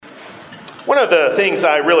One of the things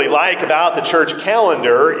I really like about the church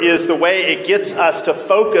calendar is the way it gets us to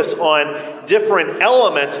focus on different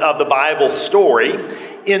elements of the Bible story.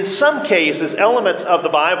 In some cases, elements of the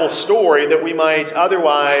Bible story that we might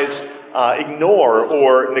otherwise ignore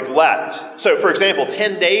or neglect. So, for example,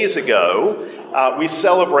 10 days ago, we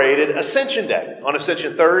celebrated Ascension Day. On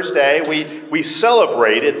Ascension Thursday, we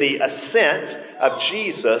celebrated the ascent of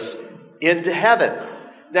Jesus into heaven.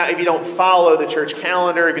 Now, if you don't follow the church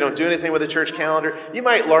calendar, if you don't do anything with the church calendar, you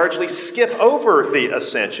might largely skip over the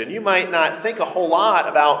ascension. You might not think a whole lot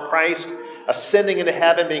about Christ ascending into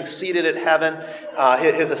heaven, being seated at heaven.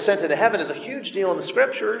 His ascent into heaven is a huge deal in the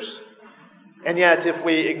Scriptures. And yet, if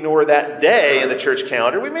we ignore that day in the church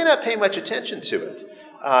calendar, we may not pay much attention to it.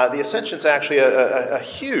 The ascension is actually a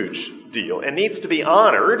huge deal and needs to be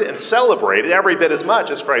honored and celebrated every bit as much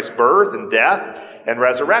as Christ's birth and death and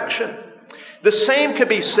resurrection. The same could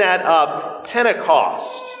be said of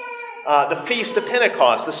Pentecost, the Feast of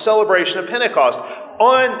Pentecost, the celebration of Pentecost.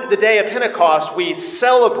 On the day of Pentecost, we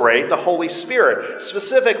celebrate the Holy Spirit.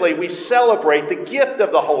 Specifically, we celebrate the gift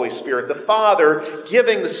of the Holy Spirit, the Father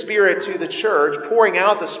giving the Spirit to the church, pouring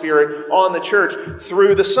out the Spirit on the church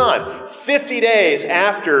through the Son. 50 days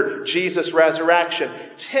after Jesus' resurrection,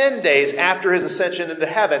 10 days after his ascension into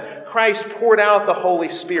heaven, Christ poured out the Holy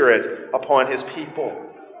Spirit upon his people.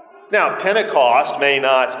 Now, Pentecost may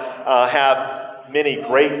not have many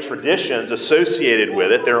great traditions associated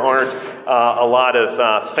with it. There aren't a lot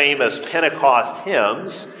of famous Pentecost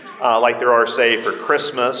hymns like there are, say, for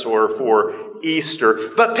Christmas or for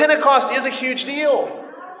Easter. But Pentecost is a huge deal.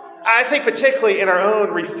 I think particularly in our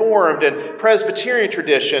own Reformed and Presbyterian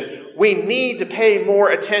tradition, we need to pay more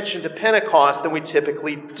attention to Pentecost than we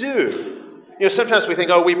typically do. Sometimes we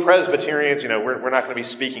think, we Presbyterians, we're not going to be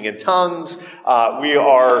speaking in tongues. We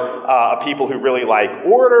are a people who really like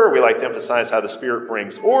order. We like to emphasize how the Spirit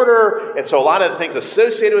brings order. And so a lot of the things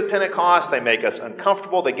associated with Pentecost, they make us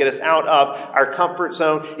uncomfortable. They get us out of our comfort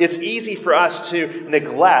zone. It's easy for us to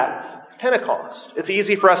neglect Pentecost. It's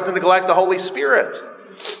easy for us to neglect the Holy Spirit.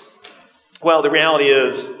 Well, the reality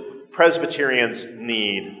is Presbyterians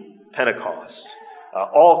need Pentecost.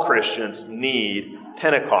 All Christians need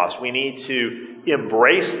Pentecost. We need to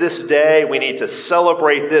embrace this day. We need to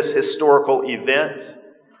celebrate this historical event.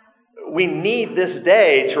 We need this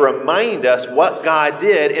day to remind us what God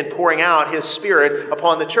did in pouring out his Spirit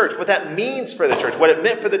upon the church, what that means for the church, what it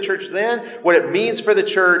meant for the church then, what it means for the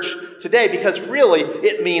church today, because really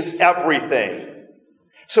it means everything.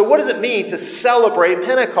 So what does it mean to celebrate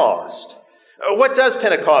Pentecost? What does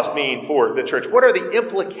Pentecost mean for the church? What are the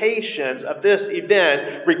implications of this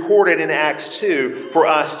event recorded in Acts 2 for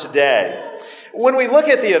us today? When we look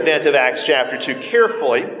at the event of Acts chapter 2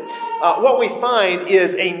 carefully, what we find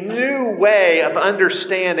is a new way of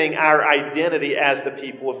understanding our identity as the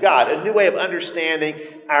people of God, a new way of understanding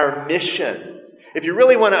our mission. If you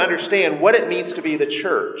really want to understand what it means to be the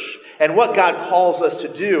church and what God calls us to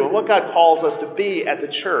do and what God calls us to be at the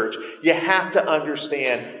church, you have to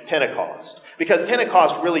understand Pentecost. Because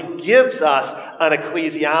Pentecost really gives us an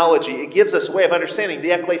ecclesiology. It gives us a way of understanding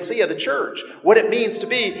the ecclesia, the church, what it means to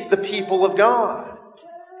be the people of God.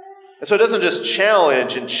 And so it doesn't just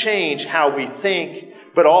challenge and change how we think,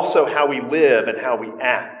 but also how we live and how we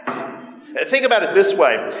act. Think about it this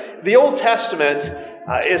way. The Old Testament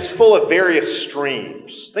is full of various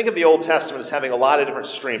streams. Think of the Old Testament as having a lot of different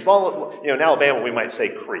streams. In Alabama, we might say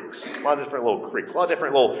creeks. A lot of different little creeks. A lot of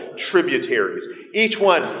different little tributaries. Each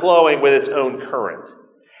one flowing with its own current.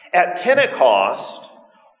 At Pentecost,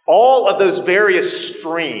 all of those various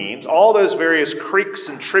streams, all those various creeks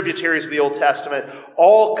and tributaries of the Old Testament,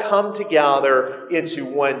 all come together into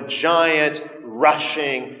one giant,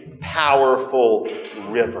 rushing, powerful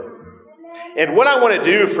river. And what I want to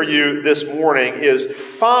do for you this morning is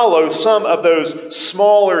follow some of those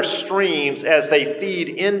smaller streams as they feed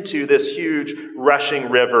into this huge rushing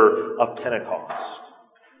river of Pentecost.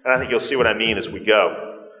 And I think you'll see what I mean as we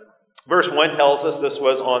go. Verse 1 tells us this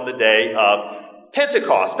was on the day of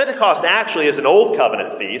Pentecost. Pentecost actually is an Old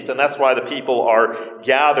Covenant feast, and that's why the people are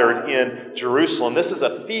gathered in Jerusalem. This is a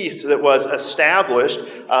feast that was established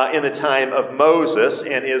in the time of Moses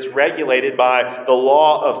and is regulated by the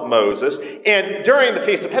law of Moses. And during the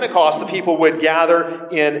Feast of Pentecost, the people would gather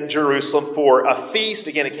in Jerusalem for a feast.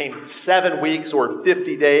 Again, it came 7 weeks or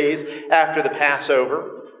 50 days after the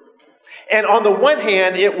Passover. And on the one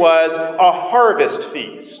hand, it was a harvest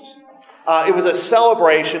feast. It was a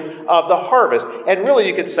celebration of the harvest. And really,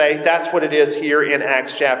 you could say that's what it is here in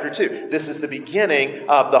Acts chapter 2. This is the beginning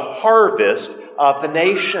of the harvest of the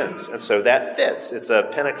nations. And so that fits. It's a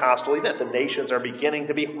Pentecostal event. The nations are beginning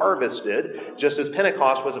to be harvested, just as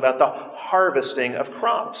Pentecost was about the harvesting of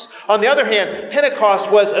crops. On the other hand,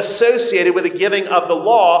 Pentecost was associated with the giving of the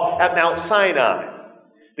law at Mount Sinai.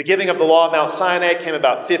 The giving of the law at Mount Sinai came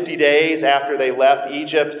about 50 days after they left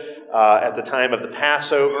Egypt at the time of the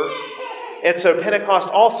Passover. And so Pentecost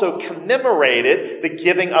also commemorated the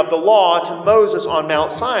giving of the law to Moses on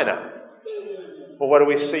Mount Sinai. Well, what do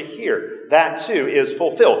we see here? That too is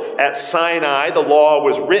fulfilled. At Sinai, the law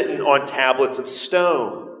was written on tablets of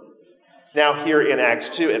stone. Now here in Acts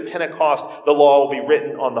 2, at Pentecost, the law will be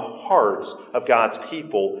written on the hearts of God's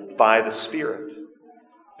people by the Spirit.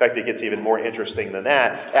 In fact, it gets even more interesting than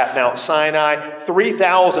that. At Mount Sinai,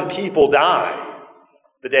 3,000 people died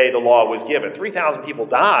the day the law was given. 3,000 people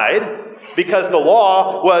died because the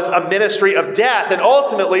law was a ministry of death and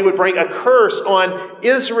ultimately would bring a curse on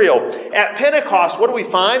Israel. At Pentecost, what do we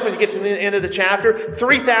find when you get to the end of the chapter?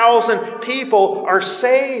 3,000 people are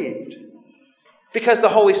saved because the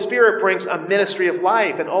Holy Spirit brings a ministry of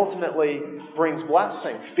life and ultimately brings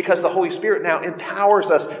blessing, because the Holy Spirit now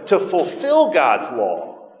empowers us to fulfill God's law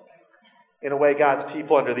in a way God's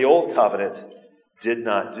people under the old covenant did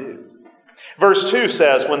not do. Verse 2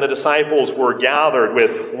 says, when the disciples were gathered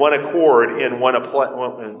with one accord in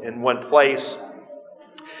one place,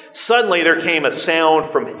 suddenly there came a sound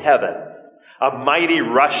from heaven, a mighty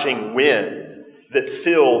rushing wind that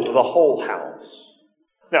filled the whole house.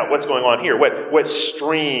 Now, what's going on here? What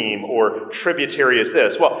stream or tributary is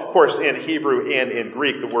this? Well, of course, in Hebrew and in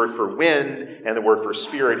Greek, the word for wind and the word for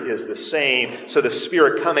spirit is the same. So the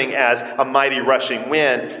Spirit coming as a mighty rushing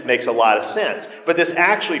wind makes a lot of sense. But this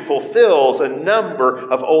actually fulfills a number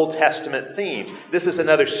of Old Testament themes. This is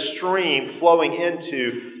another stream flowing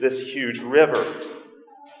into this huge river.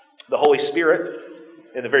 The Holy Spirit,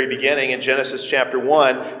 in the very beginning, in Genesis chapter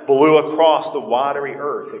 1, blew across the watery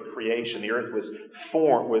earth at creation. The earth was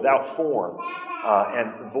without form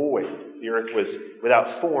and void. The earth was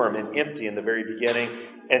without form and empty in the very beginning.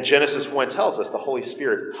 And Genesis 1 tells us the Holy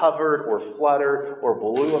Spirit hovered or fluttered or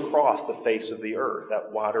blew across the face of the earth,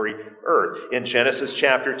 that watery earth. In Genesis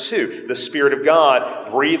chapter 2, the Spirit of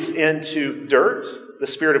God breathes into dirt. The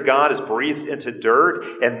Spirit of God is breathed into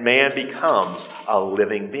dirt, and man becomes a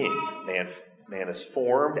living being. Man is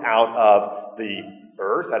formed out of the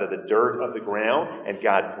earth, out of the dirt of the ground, and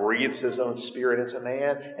God breathes his own Spirit into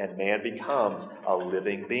man, and man becomes a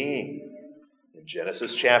living being. In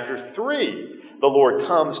Genesis chapter 3, the Lord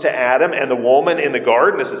comes to Adam and the woman in the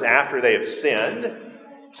garden. This is after they have sinned. It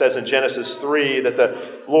says in Genesis 3 that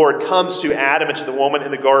the Lord comes to Adam and to the woman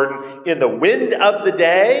in the garden in the wind of the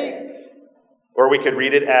day. Or we could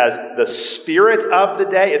read it as the spirit of the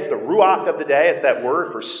day. It's the ruach of the day. It's that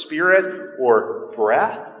word for spirit or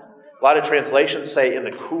breath. A lot of translations say in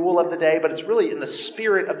the cool of the day, but it's really in the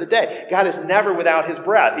spirit of the day. God is never without his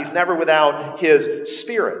breath. He's never without his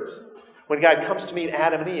spirit. When God comes to meet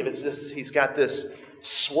Adam and Eve, it's just, he's got this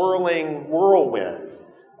swirling whirlwind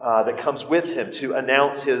that comes with him to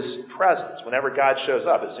announce his presence. Whenever God shows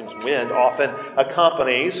up, it seems wind often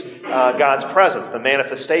accompanies God's presence, the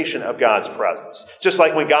manifestation of God's presence. Just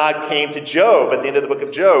like when God came to Job at the end of the book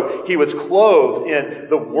of Job, he was clothed in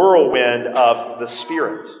the whirlwind of the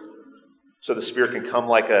Spirit. So the Spirit can come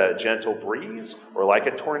like a gentle breeze or like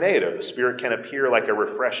a tornado. The Spirit can appear like a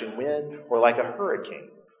refreshing wind or like a hurricane.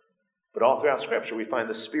 But all throughout Scripture, we find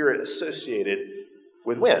the Spirit associated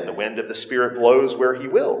with wind. The wind of the Spirit blows where he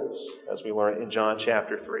wills, as we learn in John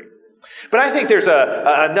chapter 3. But I think there's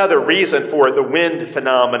another reason for the wind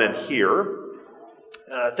phenomenon here.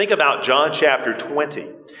 Think about John chapter 20,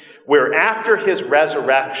 where after his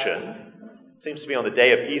resurrection, it seems to be on the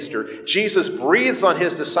day of Easter, Jesus breathes on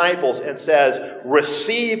his disciples and says,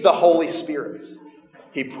 "Receive the Holy Spirit."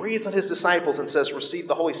 He breathes on his disciples and says, "Receive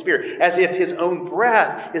the Holy Spirit," as if his own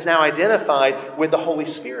breath is now identified with the Holy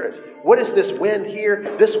Spirit. What is this wind here?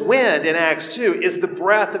 This wind in Acts 2 is the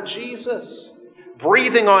breath of Jesus,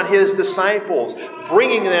 breathing on his disciples,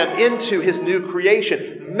 bringing them into his new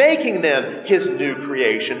creation, making them his new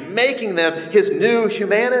creation, making them his new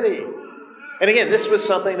humanity. And again, this was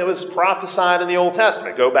something that was prophesied in the Old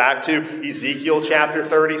Testament. Go back to Ezekiel chapter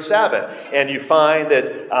 37, and you find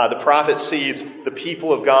that the prophet sees the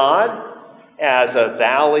people of God as a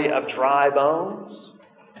valley of dry bones,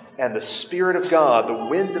 and the Spirit of God, the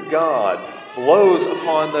wind of God, blows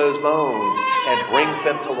upon those bones and brings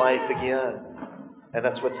them to life again. And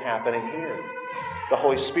that's what's happening here. The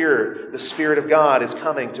Holy Spirit, the Spirit of God, is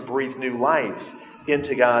coming to breathe new life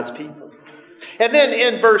into God's people. And then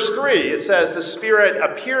in verse 3, it says, the Spirit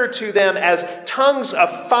appeared to them as tongues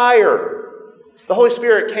of fire. The Holy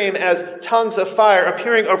Spirit came as tongues of fire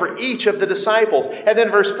appearing over each of the disciples. And then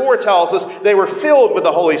verse 4 tells us they were filled with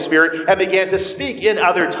the Holy Spirit and began to speak in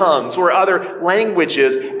other tongues or other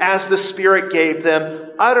languages as the Spirit gave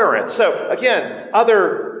them utterance. So again,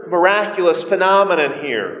 other miraculous phenomenon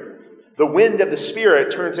here. The wind of the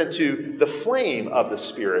Spirit turns into the flame of the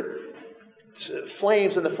Spirit. It's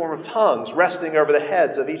flames in the form of tongues resting over the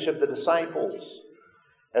heads of each of the disciples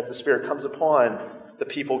as the Spirit comes upon the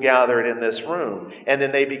people gathered in this room. And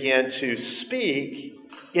then they began to speak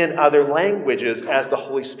in other languages as the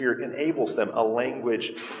Holy Spirit enables them, a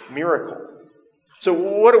language miracle. So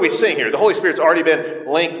what are we seeing here? The Holy Spirit's already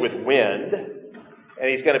been linked with wind, and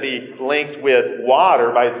he's going to be linked with water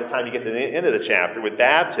by the time you get to the end of the chapter with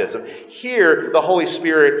baptism. Here, the Holy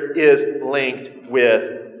Spirit is linked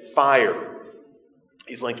with fire.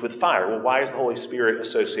 He's linked with fire. Well, why is the Holy Spirit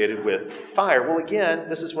associated with fire? Well, again,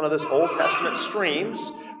 this is one of those Old Testament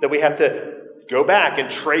streams that we have to go back and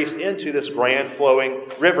trace into this grand flowing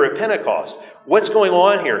river at Pentecost. What's going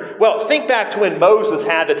on here? Well, think back to when Moses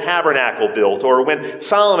had the tabernacle built or when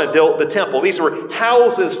Solomon built the temple. These were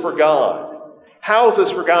houses for God.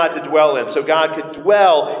 Houses for God to dwell in, so God could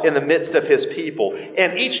dwell in the midst of his people.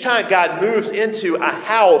 And each time God moves into a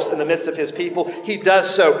house in the midst of his people, he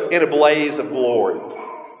does so in a blaze of glory.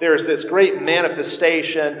 There's this great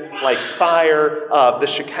manifestation like fire, the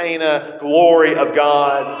Shekinah glory of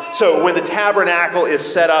God. So when the tabernacle is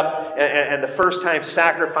set up and the first time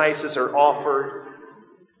sacrifices are offered,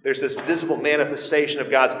 there's this visible manifestation of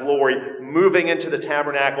God's glory moving into the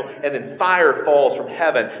tabernacle, and then fire falls from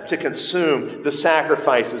heaven to consume the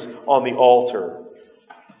sacrifices on the altar.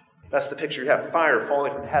 That's the picture you have, fire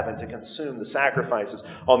falling from heaven to consume the sacrifices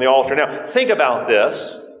on the altar. Now, think about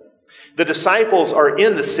this. The disciples are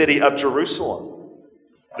in the city of Jerusalem.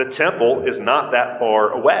 The temple is not that far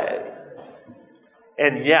away.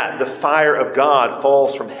 And yet, the fire of God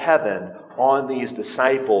falls from heaven on these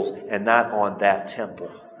disciples and not on that temple.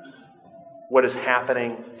 What is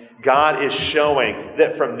happening? God is showing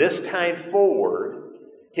that from this time forward,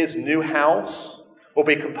 his new house will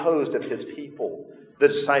be composed of his people, the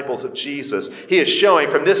disciples of Jesus. He is showing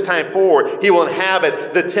from this time forward, he will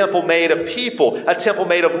inhabit the temple made of people, a temple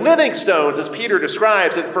made of living stones, as Peter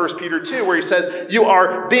describes in 1 Peter 2, where he says, you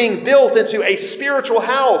are being built into a spiritual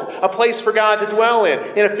house, a place for God to dwell in.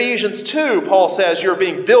 In Ephesians 2, Paul says you're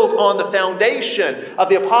being built on the foundation of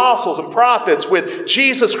the apostles and prophets with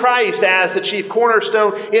Jesus Christ as the chief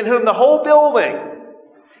cornerstone, in whom the whole building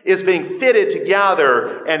is being fitted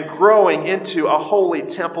together and growing into a holy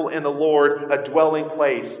temple in the Lord, a dwelling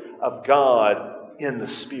place of God in the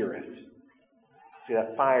Spirit. See,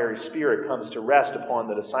 that fiery Spirit comes to rest upon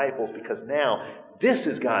the disciples because now this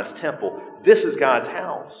is God's temple. This is God's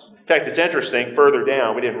house. In fact, it's interesting, further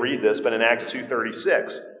down, we didn't read this, but in Acts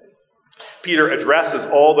 2:36, Peter addresses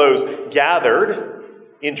all those gathered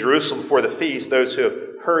in Jerusalem for the feast, those who have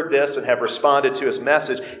heard this and have responded to his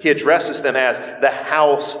message. He addresses them as the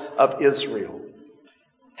house of Israel.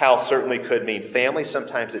 House certainly could mean family.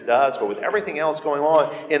 Sometimes it does. But with everything else going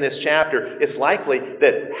on in this chapter, it's likely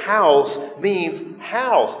that house means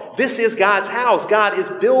house. This is God's house. God is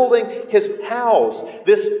building his house.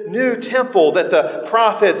 This new temple that the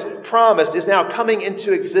prophets promised is now coming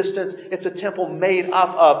into existence. It's a temple made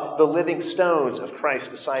up of the living stones of Christ's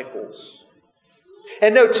disciples.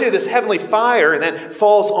 And note, too, this heavenly fire then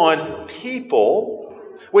falls on people,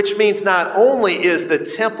 which means not only is the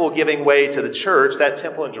temple giving way to the church, that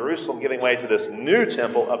temple in Jerusalem giving way to this new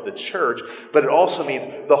temple of the church, but it also means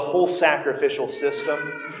the whole sacrificial system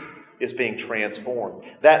is being transformed.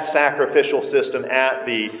 That sacrificial system at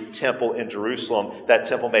the temple in Jerusalem, that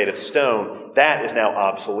temple made of stone, that is now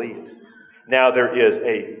obsolete. Now there is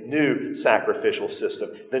a new sacrificial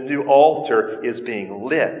system. The new altar is being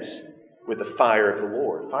lit with the fire of the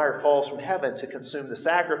Lord. Fire falls from heaven to consume the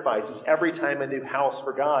sacrifices every time a new house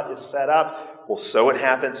for God is set up. Well, so it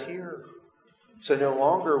happens here. So no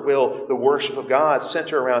longer will the worship of God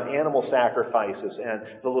center around animal sacrifices and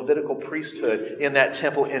the Levitical priesthood in that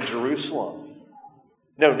temple in Jerusalem.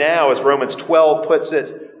 No, now, as Romans 12 puts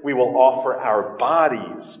it, we will offer our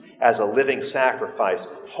bodies as a living sacrifice,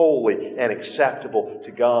 holy and acceptable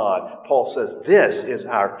to God. Paul says this is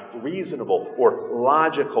our reasonable or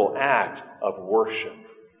logical act of worship.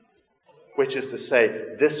 Which is to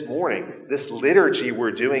say, this morning, this liturgy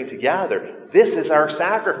we're doing together, this is our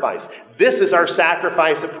sacrifice. This is our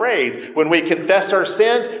sacrifice of praise. When we confess our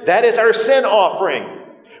sins, that is our sin offering.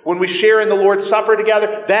 When we share in the Lord's Supper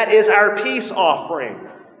together, that is our peace offering.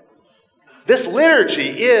 This liturgy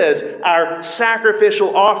is our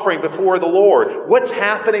sacrificial offering before the Lord. What's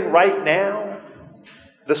happening right now?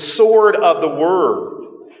 The sword of the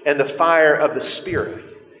Word, And the fire of the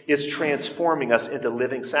Spirit is transforming us into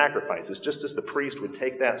living sacrifices. Just as the priest would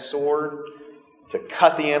take that sword to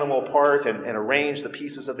cut the animal apart and arrange the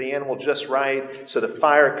pieces of the animal just right so the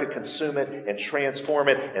fire could consume it and transform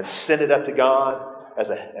it and send it up to God as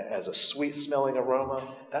a sweet-smelling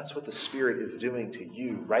aroma. That's what the Spirit is doing to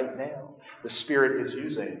you right now. The Spirit is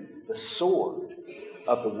using the sword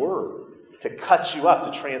of the Word to cut you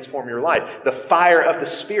up, to transform your life. The fire of the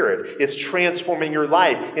Spirit is transforming your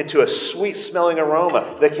life into a sweet-smelling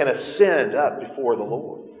aroma that can ascend up before the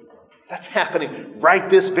Lord. That's happening right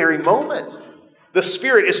this very moment. The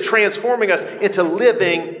Spirit is transforming us into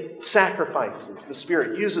living sacrifices. The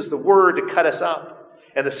Spirit uses the Word to cut us up,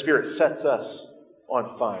 and the Spirit sets us on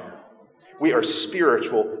fire. We are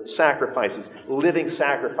spiritual sacrifices, living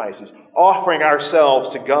sacrifices, offering ourselves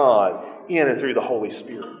to God in and through the Holy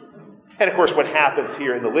Spirit. And of course, what happens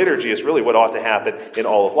here in the liturgy is really what ought to happen in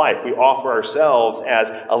all of life. We offer ourselves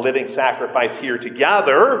as a living sacrifice here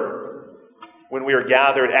together when we are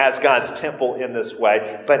gathered as God's temple in this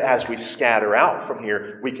way. But as we scatter out from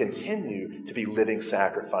here, we continue to be living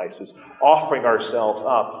sacrifices, offering ourselves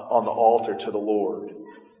up on the altar to the Lord,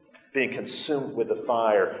 being consumed with the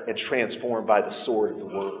fire and transformed by the sword of the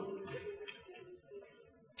Word.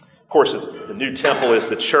 Of course, the new temple is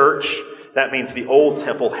the church. That means the old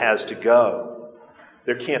temple has to go.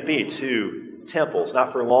 There can't be two temples,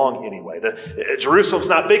 not for long anyway. Jerusalem's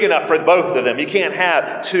not big enough for both of them. You can't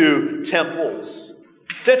have two temples.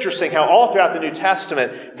 It's interesting how all throughout the New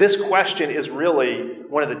Testament, this question is really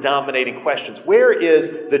one of the dominating questions. Where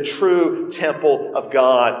is the true temple of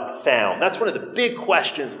God found? That's one of the big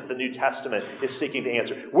questions that the New Testament is seeking to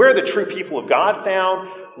answer. Where are the true people of God found?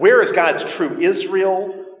 Where is God's true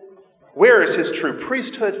Israel? Where is his true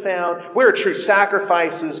priesthood found? Where are true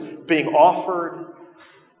sacrifices being offered?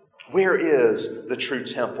 Where is the true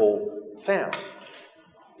temple found?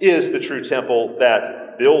 Is the true temple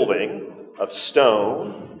that building of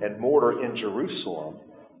stone and mortar in Jerusalem,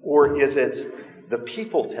 or is it the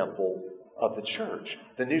people temple of the church?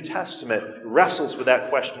 The New Testament wrestles with that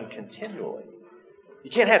question continually. You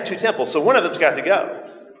can't have two temples, so one of them's got to go.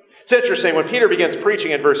 It's interesting, when Peter begins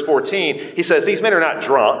preaching in verse 14, he says, these men are not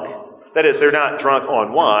drunk. That is, they're not drunk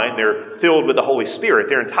on wine. They're filled with the Holy Spirit.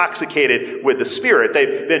 They're intoxicated with the Spirit.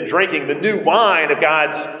 They've been drinking the new wine of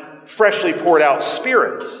God's freshly poured out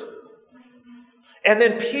Spirit. And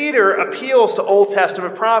then Peter appeals to Old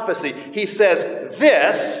Testament prophecy. He says,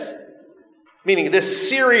 this, meaning this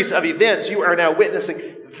series of events you are now witnessing,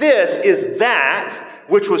 this is that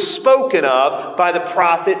which was spoken of by the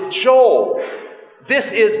prophet Joel.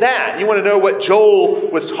 This is that. You want to know what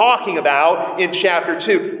Joel was talking about in chapter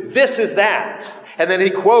 2. This is that. And then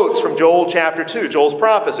he quotes from Joel chapter 2, Joel's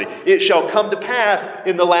prophecy. It shall come to pass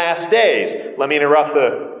in the last days. Let me interrupt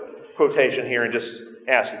the quotation here and just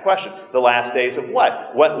ask a question. The last days of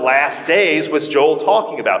what? What last days was Joel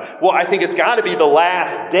talking about? Well, I think it's got to be the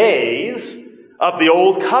last days of the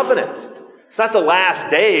Old Covenant. It's not the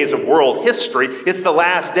last days of world history. It's the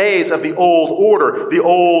last days of the old order, the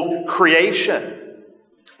old creation.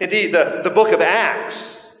 Indeed, the book of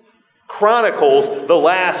Acts chronicles the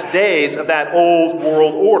last days of that old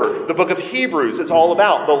world order. The book of Hebrews is all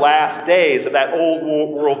about the last days of that old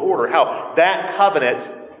world order, how that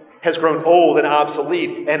covenant has grown old and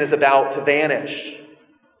obsolete and is about to vanish.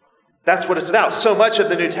 That's what it's about. So much of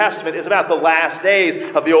the New Testament is about the last days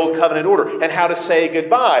of the old covenant order and how to say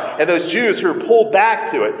goodbye. And those Jews who are pulled back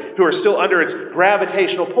to it, who are still under its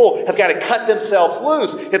gravitational pull, have got to cut themselves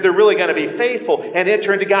loose if they're really going to be faithful and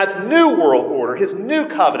enter into God's new world order, his new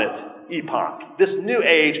covenant epoch, this new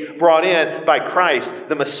age brought in by Christ,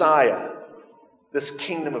 the Messiah, this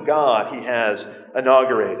kingdom of God he has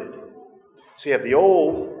inaugurated. So you have the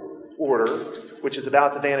old order, which is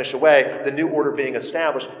about to vanish away, the new order being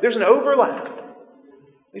established. There's an overlap,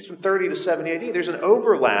 at least from 30 to 70 AD. There's an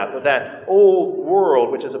overlap of that old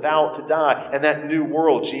world, which is about to die, and that new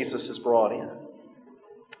world Jesus has brought in.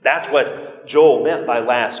 That's what Joel meant by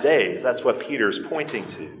last days. That's what Peter's pointing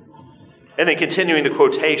to. And then continuing the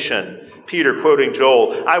quotation, Peter quoting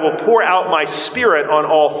Joel, I will pour out my Spirit on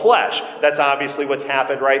all flesh. That's obviously what's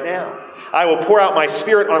happened right now. I will pour out my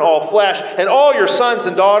Spirit on all flesh, and all your sons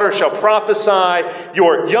and daughters shall prophesy.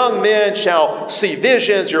 Your young men shall see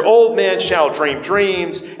visions. Your old men shall dream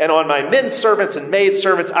dreams. And on my men servants and maid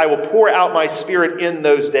servants I will pour out my Spirit in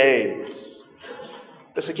those days.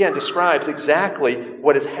 This again describes exactly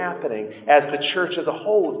what is happening as the church as a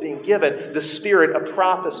whole is being given the spirit of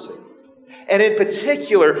prophecy. And in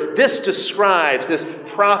particular, this describes this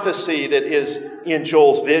prophecy that is in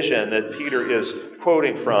Joel's vision that Peter is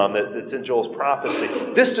quoting from that's in Joel's prophecy.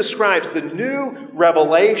 This describes the new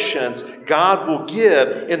revelations God will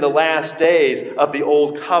give in the last days of the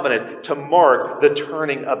Old Covenant to mark the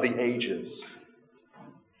turning of the ages.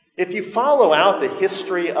 If you follow out the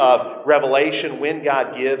history of revelation, when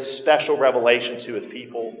God gives special revelation to his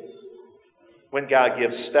people, when God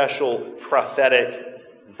gives special prophetic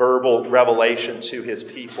verbal revelation to his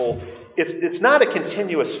people, it's not a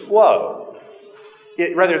continuous flow.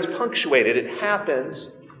 Rather, it's punctuated. It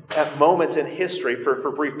happens at moments in history,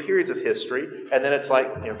 for brief periods of history, and then it's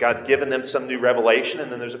like, God's given them some new revelation,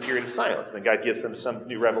 and then there's a period of silence. And then God gives them some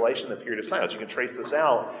new revelation, and a period of silence. You can trace this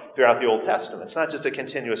out throughout the Old Testament. It's not just a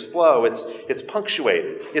continuous flow. It's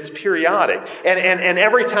punctuated. It's periodic. And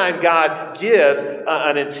every time God gives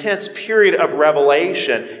an intense period of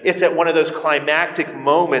revelation, it's at one of those climactic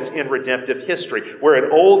moments in redemptive history, where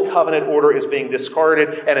an old covenant order is being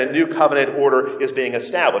discarded and a new covenant order is being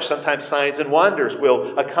established. Sometimes signs and wonders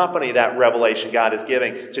will accompany that revelation God is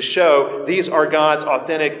giving to show these are God's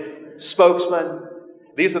authentic spokesmen.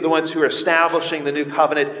 These are the ones who are establishing the new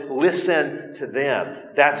covenant. Listen to them.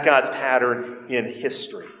 That's God's pattern in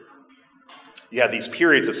history. You have these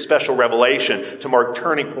periods of special revelation to mark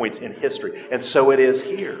turning points in history. And so it is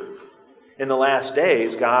here. In the last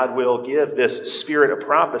days, God will give this spirit of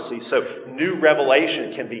prophecy so new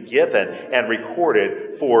revelation can be given and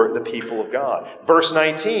recorded for the people of God. Verse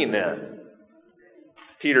 19 then.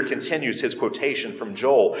 Peter continues his quotation from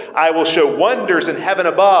Joel. I will show wonders in heaven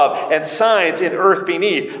above and signs in earth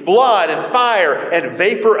beneath, blood and fire and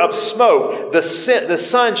vapor of smoke. The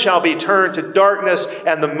sun shall be turned to darkness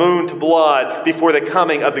and the moon to blood before the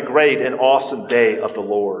coming of the great and awesome day of the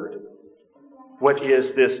Lord. What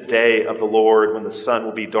is this day of the Lord when the sun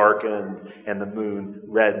will be darkened and the moon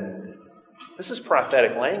reddened? This is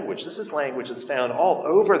prophetic language. This is language that's found all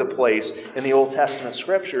over the place in the Old Testament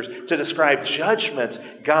scriptures to describe judgments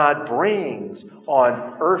God brings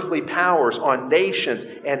on earthly powers, on nations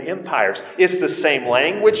and empires. It's the same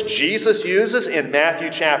language Jesus uses in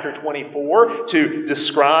Matthew chapter 24 to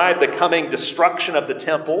describe the coming destruction of the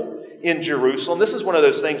temple in Jerusalem. This is one of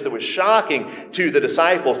those things that was shocking to the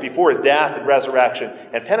disciples before his death and resurrection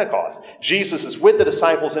and Pentecost. Jesus is with the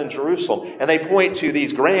disciples in Jerusalem, and they point to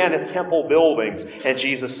these grand temple buildings, and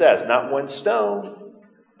Jesus says, not one stone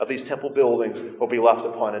of these temple buildings will be left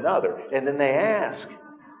upon another. And then they ask,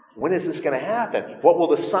 when is this going to happen? What will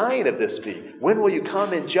the sign of this be? When will you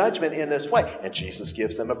come in judgment in this way? And Jesus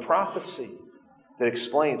gives them a prophecy that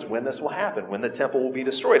explains when this will happen, when the temple will be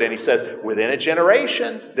destroyed. And he says, within a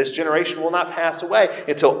generation, this generation will not pass away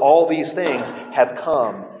until all these things have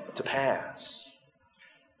come to pass.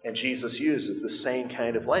 And Jesus uses the same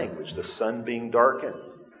kind of language, the sun being darkened,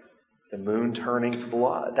 the moon turning to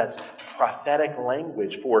blood. That's prophetic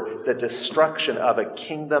language for the destruction of a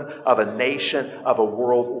kingdom, of a nation, of a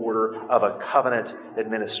world order, of a covenant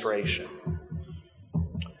administration.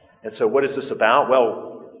 And so what is this about? Well,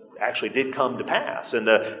 actually did come to pass. In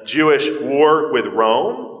the Jewish war with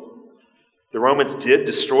Rome, the Romans did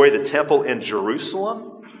destroy the temple in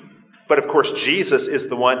Jerusalem. But of course, Jesus is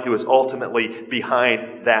the one who is ultimately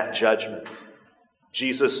behind that judgment.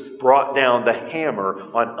 Jesus brought down the hammer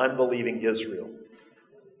on unbelieving Israel,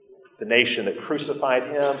 the nation that crucified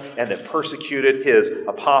him and that persecuted his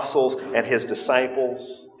apostles and his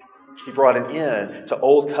disciples. He brought an end to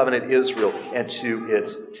Old Covenant Israel and to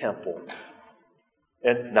its temple.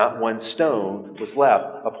 And not one stone was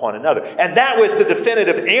left upon another. And that was the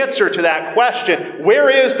definitive answer to that question. Where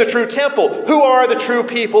is the true temple? Who are the true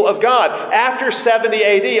people of God? After 70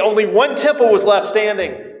 AD, only one temple was left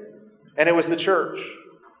standing, and it was the church.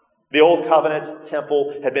 The Old Covenant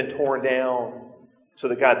temple had been torn down so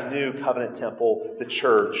that God's new covenant temple, the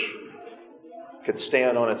church, could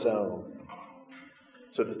stand on its own.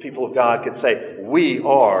 So that the people of God could say, we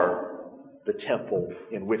are the temple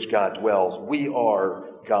in which God dwells. We are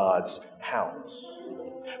God's house.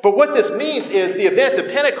 But what this means is the event of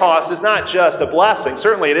Pentecost is not just a blessing.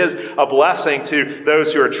 Certainly it is a blessing to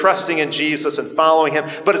those who are trusting in Jesus and following him,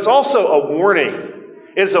 but it's also a warning.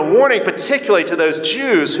 It is a warning particularly to those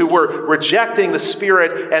Jews who were rejecting the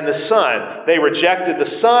Spirit and the Son. They rejected the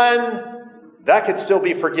Son. That could still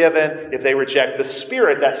be forgiven. If they reject the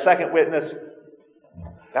Spirit, that second witness,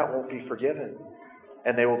 that won't be forgiven.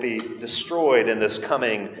 And they will be destroyed in this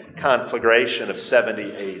coming conflagration of 70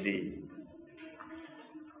 AD.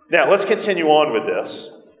 Now, let's continue on with this.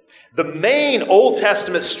 The main Old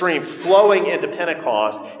Testament stream flowing into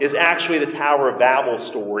Pentecost is actually the Tower of Babel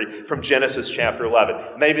story from Genesis chapter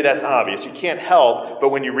 11. Maybe that's obvious. You can't help but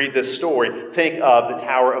when you read this story, think of the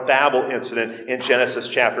Tower of Babel incident in Genesis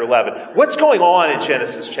chapter 11. What's going on in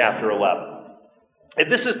Genesis chapter 11? If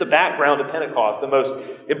this is the background of Pentecost, the most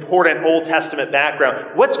important Old Testament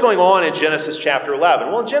background, what's going on in Genesis chapter 11?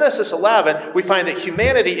 Well, in Genesis 11, we find that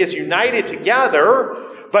humanity is united together,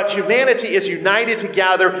 but humanity is united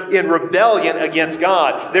together in rebellion against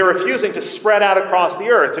God. They're refusing to spread out across the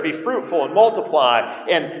earth, to be fruitful and multiply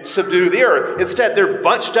and subdue the earth. Instead, they're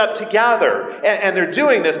bunched up together. And they're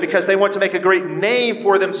doing this because they want to make a great name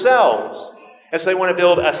for themselves. And so they want to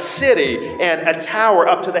build a city and a tower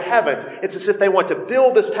up to the heavens. It's as if they want to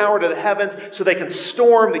build this tower to the heavens so they can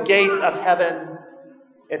storm the gate of heaven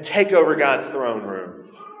and take over God's throne room.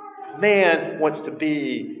 Man wants to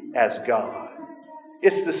be as God.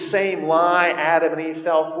 It's the same lie Adam and Eve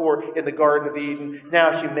fell for in the Garden of Eden.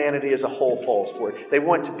 Now humanity as a whole falls for it. They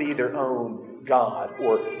want to be their own God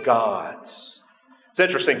or gods. It's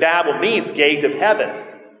interesting. Babel means gate of heaven.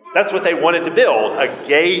 That's what they wanted to build, a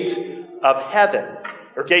gate of heaven,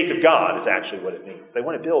 or gate of God is actually what it means. They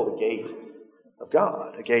want to build a gate of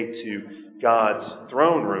God, a gate to God's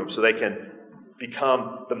throne room so they can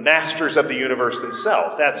become the masters of the universe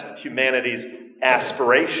themselves. That's humanity's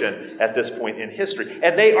aspiration at this point in history.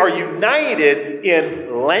 And they are united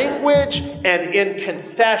in language and in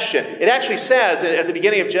confession. It actually says at the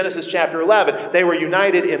beginning of Genesis chapter 11, they were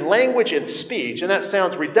united in language and speech. And that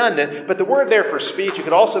sounds redundant, but the word there for speech, it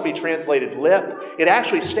could also be translated lip. It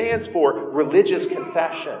actually stands for religious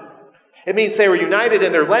confession. It means they were united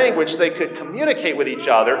in their language, they could communicate with each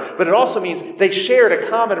other, but it also means they shared a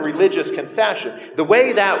common religious confession. The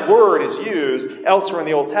way that word is used elsewhere in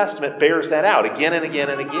the Old Testament bears that out again and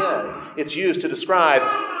again and again. It's used to describe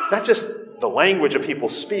not just the language of people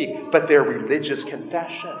speak, but their religious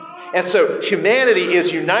confession. And so humanity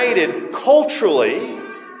is united culturally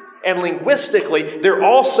and linguistically. They're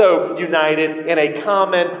also united in a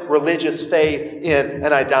common religious faith, in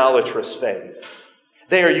an idolatrous faith.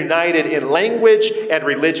 They are united in language and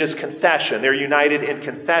religious confession. They're united in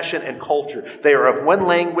confession and culture. They are of one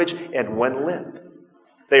language and one lip.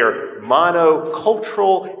 They are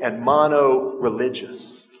monocultural and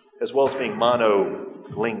mono-religious, as well as being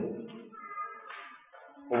monolingual.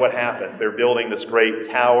 Well, what happens? They're building this great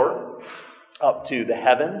tower up to the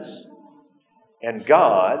heavens, and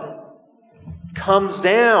God comes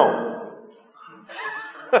down.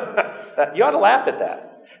 You ought to laugh at that.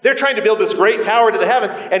 They're trying to build this great tower to the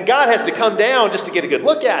heavens, and God has to come down just to get a good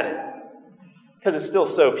look at it, because it's still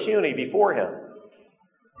so puny before him.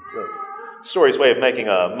 It's the story's way of making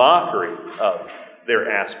a mockery of their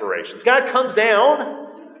aspirations. God comes down,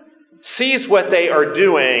 sees what they are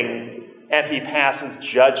doing, and he passes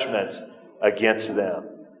judgment against them.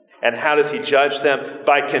 And how does he judge them?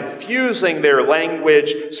 By confusing their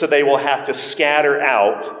language so they will have to scatter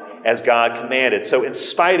out as God commanded. So in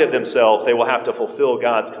spite of themselves, they will have to fulfill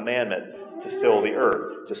God's commandment to fill the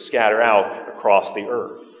earth, to scatter out across the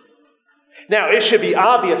earth. Now, it should be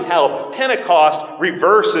obvious how Pentecost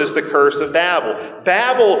reverses the curse of Babel.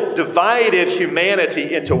 Babel divided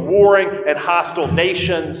humanity into warring and hostile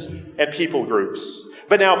nations and people groups.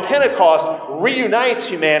 But now Pentecost reunites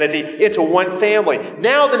humanity into one family.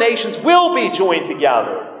 Now the nations will be joined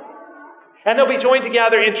together. And they'll be joined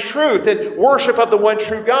together in truth and worship of the one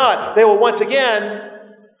true God. They will once again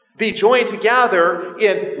be joined together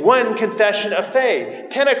in one confession of faith.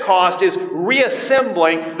 Pentecost is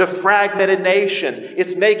reassembling the fragmented nations.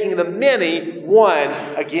 It's making the many one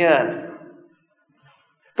again.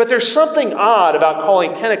 But there's something odd about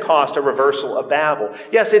calling Pentecost a reversal of Babel.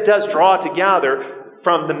 Yes, it does draw together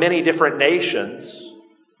from the many different nations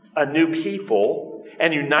a new people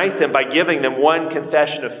and unite them by giving them one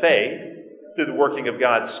confession of faith through the working of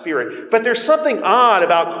God's Spirit. But there's something odd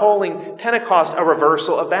about calling Pentecost a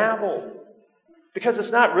reversal of Babel, because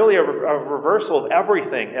it's not really a reversal of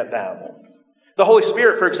everything at Babel. The Holy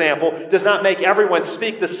Spirit, for example, does not make everyone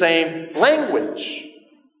speak the same language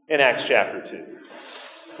in Acts chapter 2.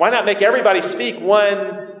 Why not make everybody speak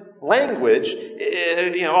one language?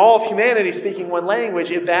 All of humanity speaking one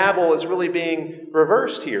language, if Babel is really being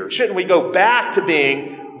reversed here. Shouldn't we go back to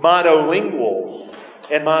being monolingual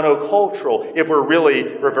and monocultural if we're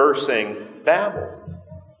really reversing Babel?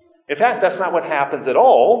 In fact, that's not what happens at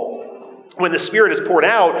all. When the Spirit is poured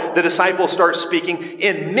out, the disciples start speaking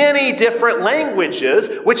in many different languages,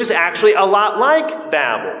 which is actually a lot like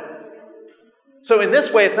Babel. So in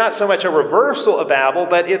this way, it's not so much a reversal of Babel,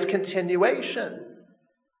 but it's continuation.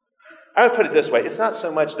 I would put it this way. It's not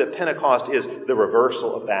so much that Pentecost is the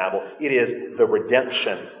reversal of Babel. It is the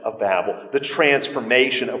redemption of Babel, the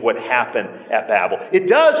transformation of what happened at Babel. It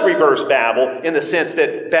does reverse Babel in the sense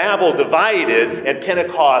that Babel divided and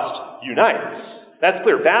Pentecost unites. That's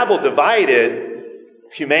clear. Babel divided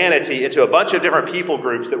humanity into a bunch of different people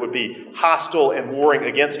groups that would be hostile and warring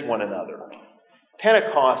against one another.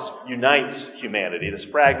 Pentecost unites humanity. This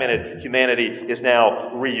fragmented humanity is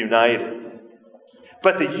now reunited.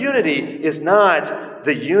 But the unity is not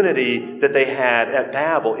the unity that they had at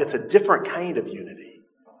Babel. It's a different kind of unity.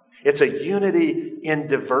 It's a unity in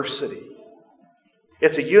diversity.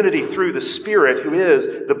 It's a unity through the Spirit, who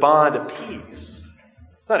is the bond of peace.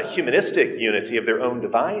 It's not a humanistic unity of their own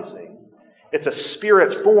devising. It's a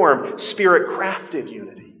Spirit-formed, Spirit-crafted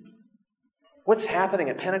unity. What's happening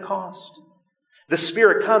at Pentecost? The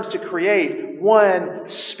Spirit comes to create one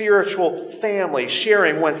spiritual family,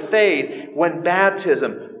 sharing one faith, one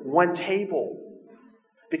baptism, one table.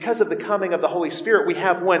 Because of the coming of the Holy Spirit, we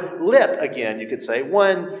have one lip again, you could say,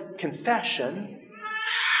 one confession.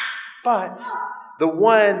 But the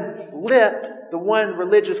one lip, the one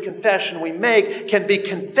religious confession we make can be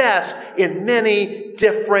confessed in many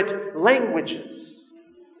different languages.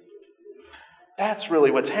 That's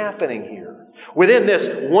really what's happening here. Within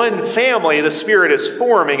this one family the Spirit is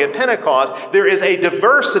forming at Pentecost, there is a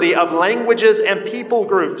diversity of languages and people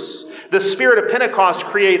groups. The Spirit of Pentecost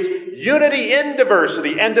creates unity in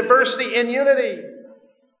diversity and diversity in unity.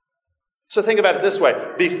 So think about it this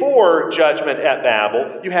way. Before judgment at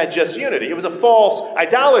Babel, you had just unity. It was a false,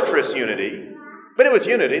 idolatrous unity, but it was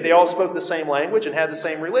unity. They all spoke the same language and had the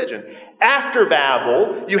same religion. After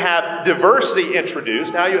Babel, you have diversity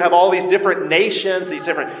introduced. Now you have all these different nations, these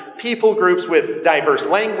different people groups with diverse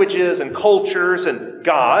languages and cultures and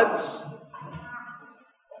gods.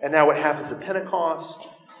 And now what happens at Pentecost?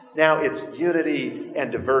 Now it's unity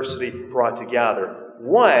and diversity brought together.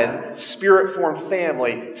 One Spirit-formed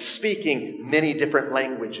family speaking many different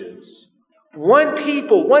languages. One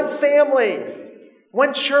people, one family,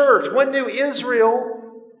 one church, one new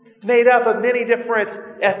Israel, made up of many different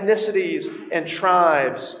ethnicities and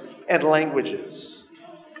tribes and languages.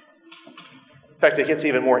 In fact, it gets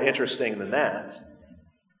even more interesting than that.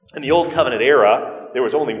 In the Old Covenant era, there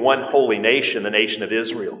was only one holy nation, the nation of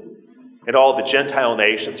Israel. And all the Gentile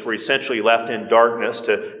nations were essentially left in darkness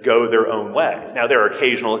to go their own way. Now, there are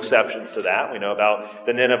occasional exceptions to that. We know about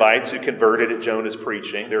the Ninevites who converted at Jonah's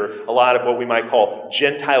preaching. There are a lot of what we might call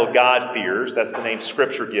Gentile God-fearers. That's the name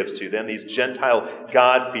Scripture gives to them. These Gentile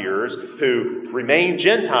God-fearers who remain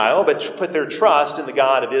Gentile but put their trust in the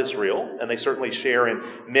God of Israel. And they certainly share in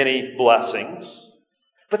many blessings.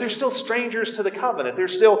 But they're still strangers to the covenant. They're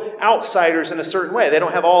still outsiders in a certain way. They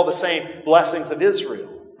don't have all the same blessings of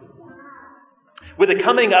Israel. With the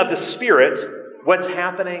coming of the Spirit, what's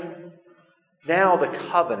happening? Now the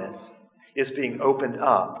covenant is being opened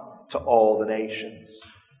up to all the nations.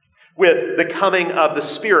 With the coming of the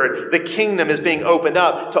Spirit, the kingdom is being opened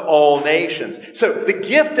up to all nations. So the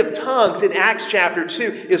gift of tongues in Acts chapter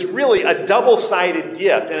 2 is really a double-sided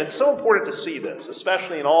gift. And it's so important to see this,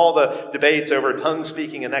 especially in all the debates over tongue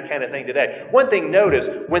speaking and that kind of thing today. One thing, notice,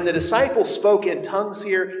 when the disciples spoke in tongues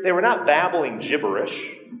here, they were not babbling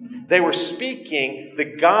gibberish. They were speaking the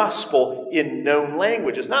gospel in known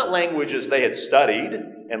languages, not languages they had studied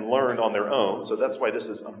and learned on their own. So that's why this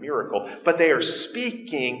is a miracle. But they are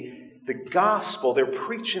speaking the gospel. They're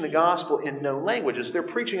preaching the gospel in known languages. They're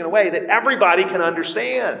preaching in a way that everybody can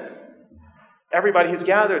understand. Everybody who's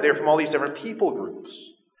gathered there from all these different people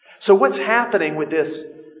groups. So what's happening with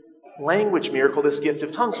this language miracle, this gift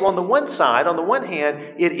of tongues? Well, on the one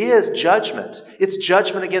hand, it is judgment. It's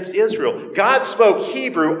judgment against Israel. God spoke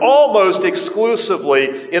Hebrew almost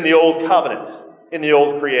exclusively in the Old Covenant, in the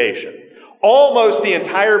Old Creation. Almost the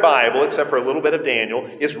entire Bible, except for a little bit of Daniel,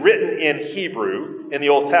 is written in Hebrew in the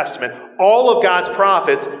Old Testament. All of God's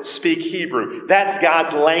prophets speak Hebrew. That's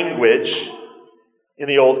God's language in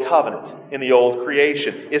the Old Covenant, in the Old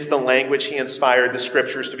Creation. It's the language He inspired the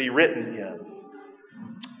Scriptures to be written in.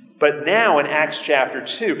 But now in Acts chapter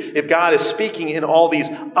 2, if God is speaking in all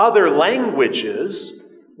these other languages,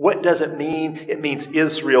 what does it mean? It means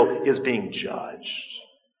Israel is being judged.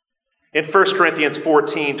 In 1 Corinthians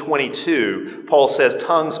 14:22, Paul says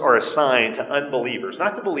tongues are assigned to unbelievers.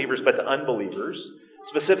 Not to believers, but to unbelievers.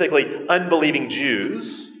 Specifically, unbelieving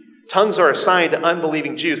Jews. Tongues are assigned to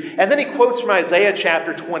unbelieving Jews. And then he quotes from Isaiah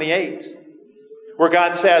chapter 28. Where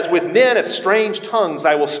God says, with men of strange tongues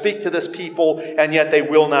I will speak to this people, and yet they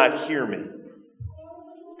will not hear me.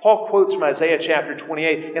 Paul quotes from Isaiah chapter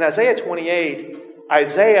 28. In Isaiah 28,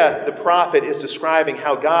 Isaiah the prophet is describing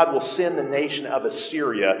how God will send the nation of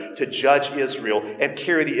Assyria to judge Israel and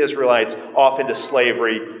carry the Israelites off into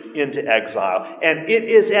slavery, into exile. And it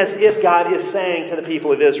is as if God is saying to the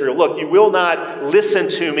people of Israel, look, you will not listen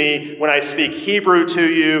to me when I speak Hebrew to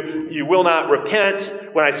you. You will not repent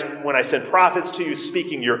when I send prophets to you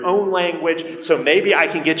speaking your own language. So maybe I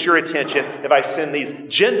can get your attention if I send these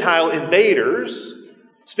Gentile invaders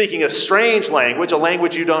speaking a strange language, a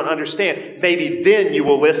language you don't understand. Maybe then you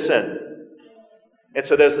will listen. And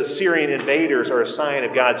so those Assyrian invaders are a sign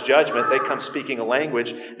of God's judgment. They come speaking a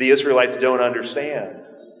language the Israelites don't understand.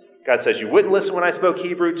 God says, you wouldn't listen when I spoke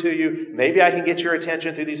Hebrew to you. Maybe I can get your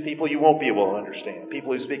attention through these people you won't be able to understand.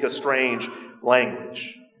 People who speak a strange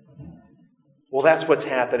language. Well, that's what's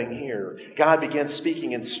happening here. God begins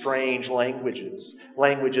speaking in strange languages,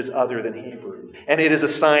 languages other than Hebrew. And it is a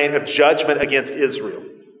sign of judgment against Israel,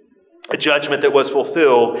 a judgment that was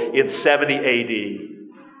fulfilled in 70 AD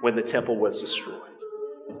when the temple was destroyed.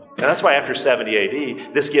 And that's why after 70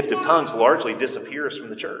 AD, this gift of tongues largely disappears from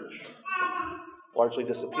the church. Largely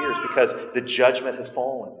disappears because the judgment has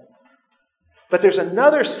fallen. But there's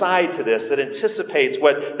another side to this that anticipates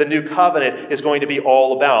what the new covenant is going to be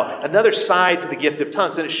all about. Another side to the gift of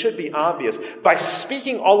tongues, and it should be obvious. By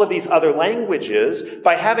speaking all of these other languages,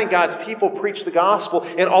 by having God's people preach the gospel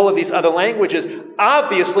in all of these other languages,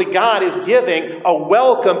 obviously God is giving a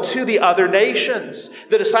welcome to the other nations.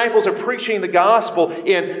 The disciples are preaching the gospel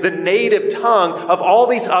in the native tongue of all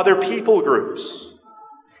these other people groups,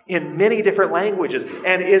 in many different languages.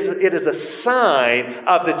 And it is a sign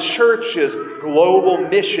of the church's global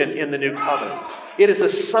mission in the new covenant. It is a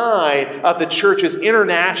sign of the church's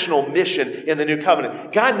international mission in the new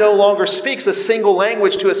covenant. God no longer speaks a single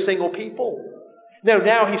language to a single people. No,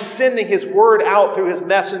 now he's sending his word out through his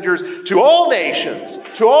messengers to all nations,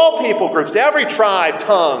 to all people groups, to every tribe,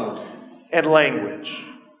 tongue, and language.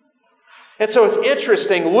 And so it's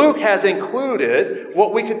interesting, Luke has included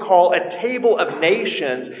what we could call a table of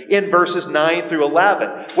nations in verses 9 through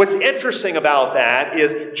 11. What's interesting about that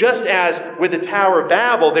is, just as with the Tower of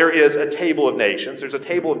Babel, there is a table of nations. There's a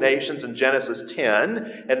table of nations in Genesis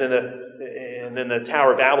 10, and then the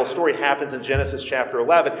Tower of Babel story happens in Genesis chapter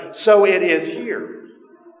 11. So it is here.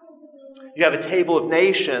 You have a table of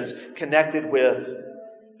nations connected with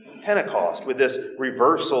Pentecost, with this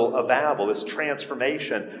reversal of Babel, this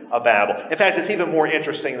transformation of Babel. In fact, it's even more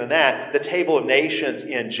interesting than that. The table of nations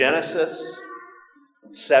in Genesis,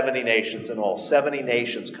 70 nations in all. 70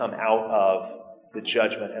 nations come out of the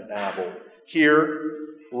judgment at Babel. Here,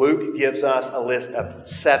 Luke gives us a list of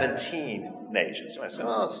 17 nations. You might say,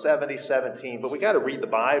 70, 17, but we got to read the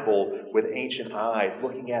Bible with ancient eyes,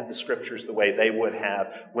 looking at the scriptures the way they would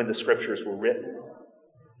have when the scriptures were written.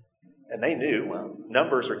 And they knew, well,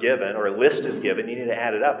 numbers are given, or a list is given. You need to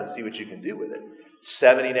add it up and see what you can do with it.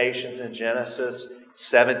 70 nations in Genesis,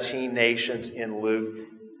 17 nations in Luke.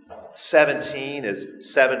 17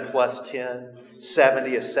 is 7 plus 10.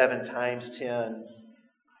 70 is 7 times 10.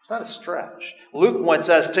 It's not a stretch. Luke wants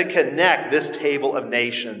us to connect this table of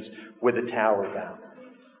nations with the Tower of Babel,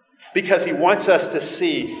 because he wants us to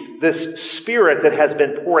see this spirit that has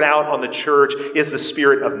been poured out on the church is the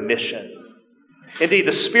spirit of mission. Indeed,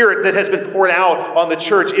 the spirit that has been poured out on the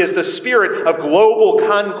church is the spirit of global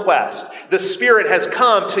conquest. The Spirit has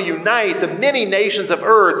come to unite the many nations of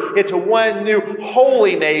earth into one new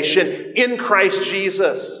holy nation in Christ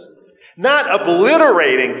Jesus. Not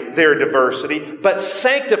obliterating their diversity, but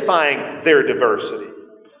sanctifying their diversity.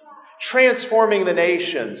 Transforming the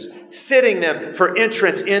nations, fitting them for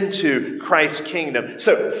entrance into Christ's kingdom.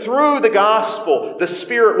 So through the gospel, the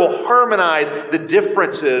Spirit will harmonize the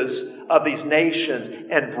differences of these nations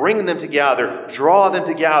and bring them together, draw them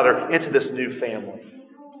together into this new family.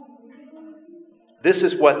 This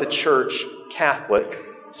is what the church Catholic,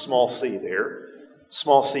 small c there,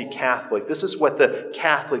 small c Catholic, this is what the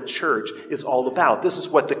Catholic Church is all about. This is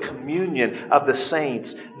what the communion of the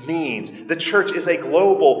saints means. The church is a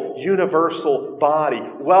global, universal body,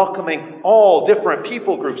 welcoming all different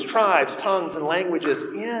people groups, tribes, tongues, and languages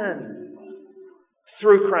in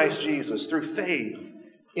through Christ Jesus, through faith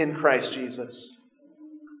in Christ Jesus.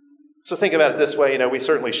 So think about it this way. We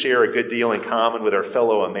certainly share a good deal in common with our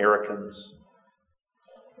fellow Americans.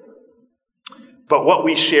 But what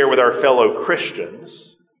we share with our fellow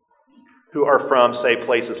Christians who are from, say,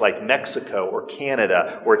 places like Mexico or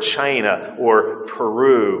Canada or China or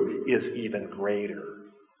Peru is even greater.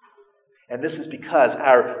 And this is because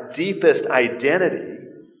our deepest identity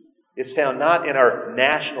is found not in our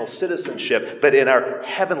national citizenship, but in our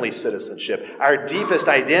heavenly citizenship. Our deepest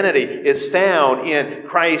identity is found in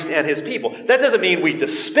Christ and his people. That doesn't mean we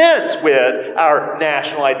dispense with our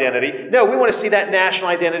national identity. No, we want to see that national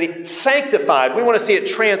identity sanctified. We want to see it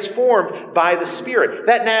transformed by the Spirit.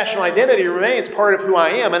 That national identity remains part of who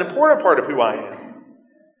I am, an important part of who I am.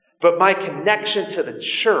 But my connection to the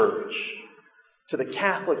church, to the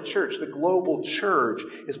Catholic Church, the global church,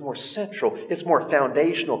 is more central. It's more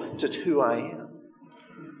foundational to who I am.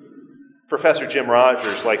 Professor Jim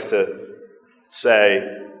Rogers likes to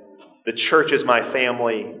say, the church is my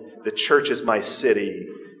family, the church is my city,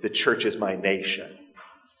 the church is my nation.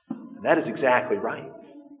 And that is exactly right.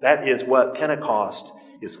 That is what Pentecost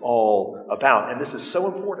is all about. And this is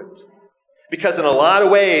so important. Because in a lot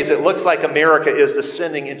of ways, it looks like America is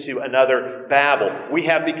descending into another Babel. We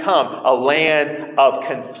have become a land of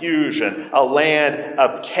confusion, a land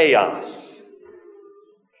of chaos.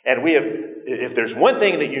 And we have, if there's one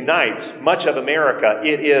thing that unites much of America,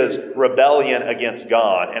 it is rebellion against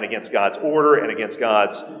God and against God's order and against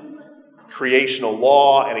God's creational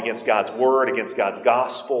law and against God's word, against God's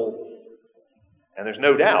gospel. And there's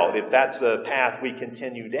no doubt if that's the path we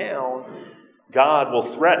continue down, God will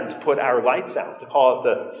threaten to put our lights out, to cause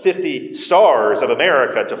the 50 stars of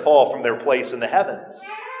America to fall from their place in the heavens.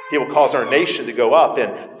 He will cause our nation to go up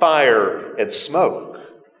in fire and smoke.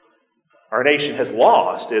 Our nation has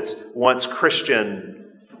lost its once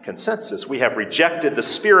Christian consensus. We have rejected the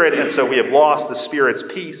Spirit, and so we have lost the Spirit's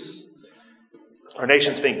peace. Our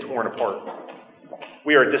nation's being torn apart.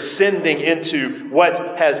 We are descending into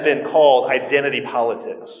what has been called identity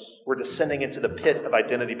politics. We're descending into the pit of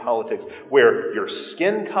identity politics, where your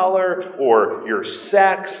skin color or your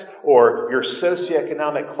sex or your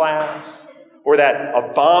socioeconomic class or that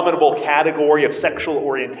abominable category of sexual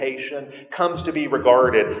orientation comes to be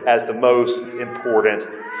regarded as the most important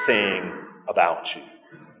thing about you.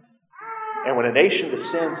 And when a nation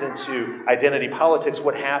descends into identity politics,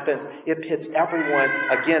 what happens? It pits everyone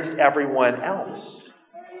against everyone else.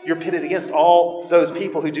 You're pitted against all those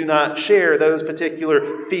people who do not share those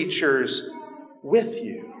particular features with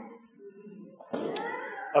you.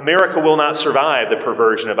 America will not survive the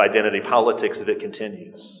perversion of identity politics if it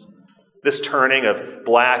continues. This turning of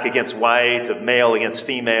black against white, of male against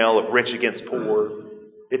female, of rich against poor,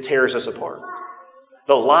 it tears us apart.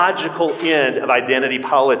 The logical end of identity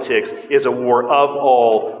politics is a war of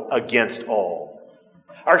all against all.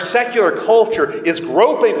 Our secular culture is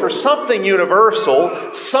groping for something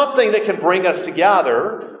universal, something that can bring us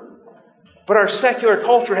together. But our secular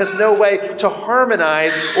culture has no way to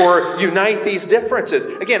harmonize or unite these differences.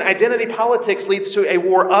 Again, identity politics leads to a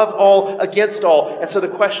war of all against all. And so the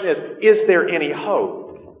question is there any hope?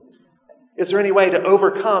 Is there any way to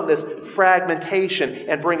overcome this fragmentation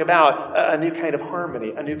and bring about a new kind of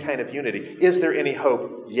harmony, a new kind of unity? Is there any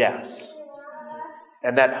hope? Yes.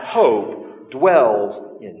 And that hope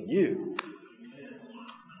dwells in you.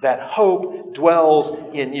 That hope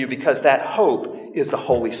dwells in you because that hope is the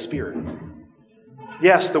Holy Spirit.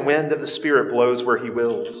 Yes, the wind of the Spirit blows where He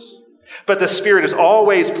wills. But the Spirit is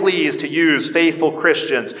always pleased to use faithful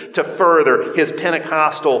Christians to further His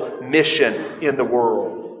Pentecostal mission in the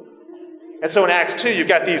world. And so in Acts 2, you've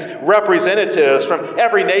got these representatives from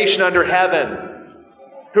every nation under heaven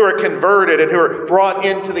who are converted and who are brought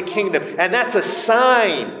into the kingdom. And that's a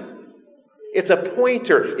sign. It's a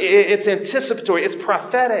pointer. It's anticipatory. It's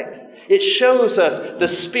prophetic. It shows us the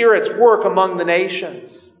Spirit's work among the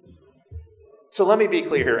nations. So let me be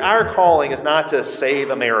clear here. Our calling is not to save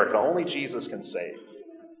America. Only Jesus can save.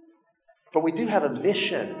 But we do have a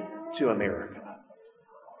mission to America.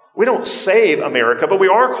 We don't save America, but we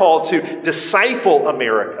are called to disciple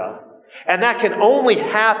America. And that can only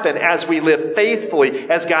happen as we live faithfully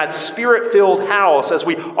as God's Spirit-filled house, as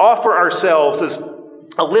we offer ourselves as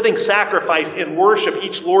a living sacrifice in worship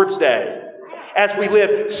each Lord's Day, as we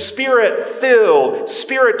live Spirit-filled,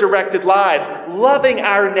 Spirit-directed lives, loving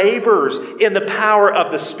our neighbors in the power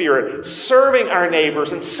of the Spirit, serving our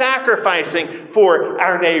neighbors and sacrificing for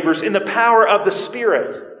our neighbors in the power of the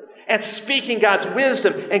Spirit, and speaking God's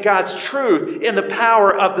wisdom and God's truth in the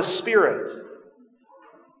power of the Spirit.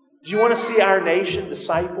 Do you want to see our nation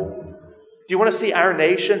discipled? Do you want to see our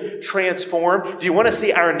nation transformed? Do you want to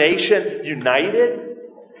see our nation united?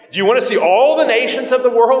 Do you want to see all the nations of the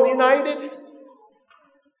world united?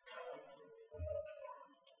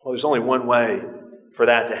 Well, there's only one way for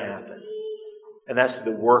that to happen, and that's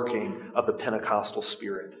the working of the Pentecostal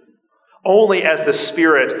Spirit. Only as the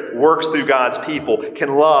Spirit works through God's people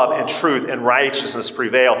can love and truth and righteousness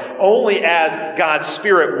prevail. Only as God's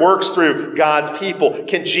Spirit works through God's people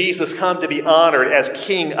can Jesus come to be honored as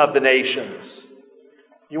King of the nations.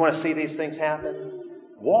 You want to see these things happen?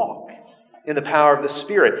 Walk in the power of the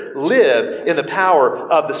Spirit. Live in the power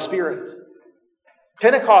of the Spirit.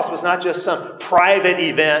 Pentecost was not just some private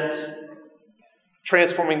event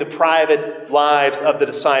transforming the private lives of the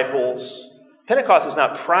disciples. Pentecost is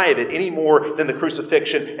not private any more than the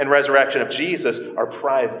crucifixion and resurrection of Jesus are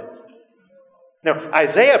private. Now,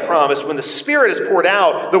 Isaiah promised when the Spirit is poured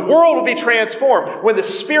out, the world will be transformed. When the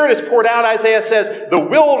Spirit is poured out, Isaiah says, the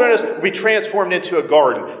wilderness will be transformed into a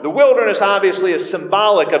garden. The wilderness obviously is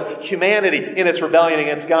symbolic of humanity in its rebellion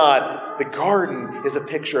against God. The garden is a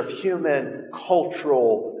picture of human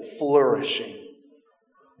cultural flourishing.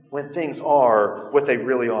 when things are what they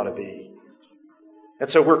really ought to be. And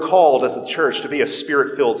so we're called as a church to be a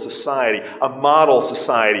Spirit-filled society, a model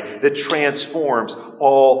society that transforms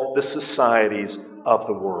all the societies of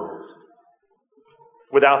the world.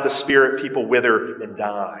 Without the Spirit, people wither and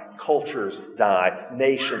die. Cultures die.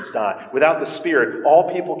 Nations die. Without the Spirit,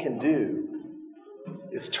 all people can do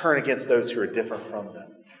is turn against those who are different from them.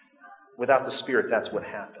 Without the Spirit, that's what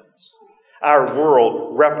happens. Our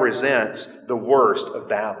world represents the worst of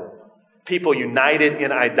Babel. People united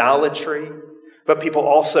in idolatry, but people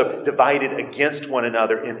also divided against one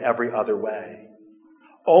another in every other way.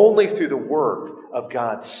 Only through the work of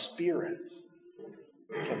God's Spirit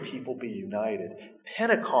can people be united.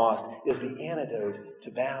 Pentecost is the antidote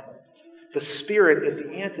to Babel. The Spirit is the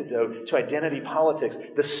antidote to identity politics.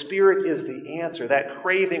 The Spirit is the answer. That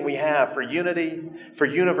craving we have for unity, for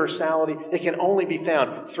universality, it can only be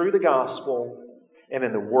found through the gospel and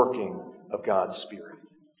in the working of God's Spirit.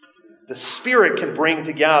 The Spirit can bring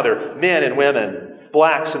together men and women,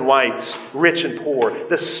 blacks and whites, rich and poor.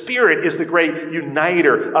 The Spirit is the great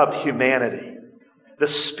uniter of humanity. The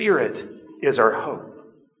Spirit is our hope.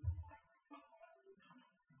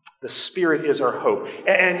 The Spirit is our hope.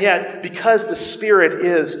 And yet, because the Spirit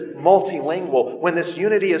is multilingual, when this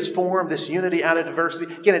unity is formed, this unity out of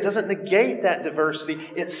diversity, again, it doesn't negate that diversity,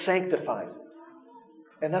 it sanctifies it.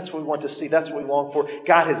 And that's what we want to see. That's what we long for.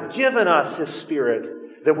 God has given us His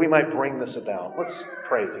Spirit that we might bring this about. Let's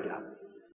pray together.